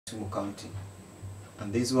Kisumu County.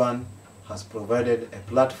 And this one has provided a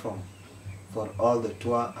platform for all the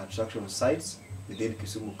tour attraction sites within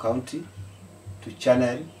Kisumu County to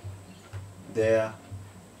channel their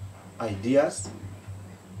ideas,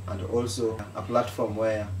 and also a platform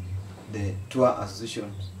where the tour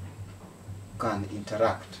associations can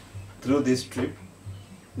interact. Through this trip,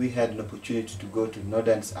 we had an opportunity to go to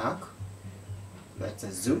Northern's Ark, that's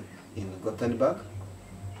a zoo in Gothenburg,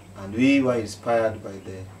 and we were inspired by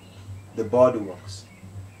the boardwalks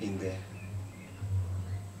in the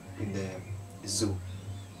zoo.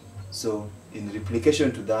 So in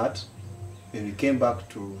replication to that, when we came back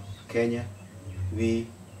to Kenya, we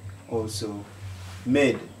also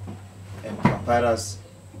made a papyrus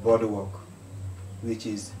boardwalk, which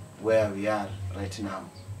is where we are right now.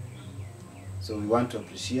 So we want to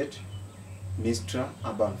appreciate Mistra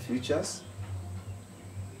Urban Futures,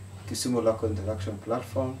 Kisumu Local Interaction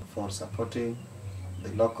Platform, for supporting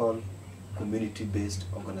the local community-based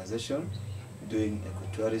organization doing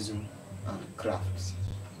ecotourism and crafts.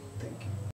 Thank you.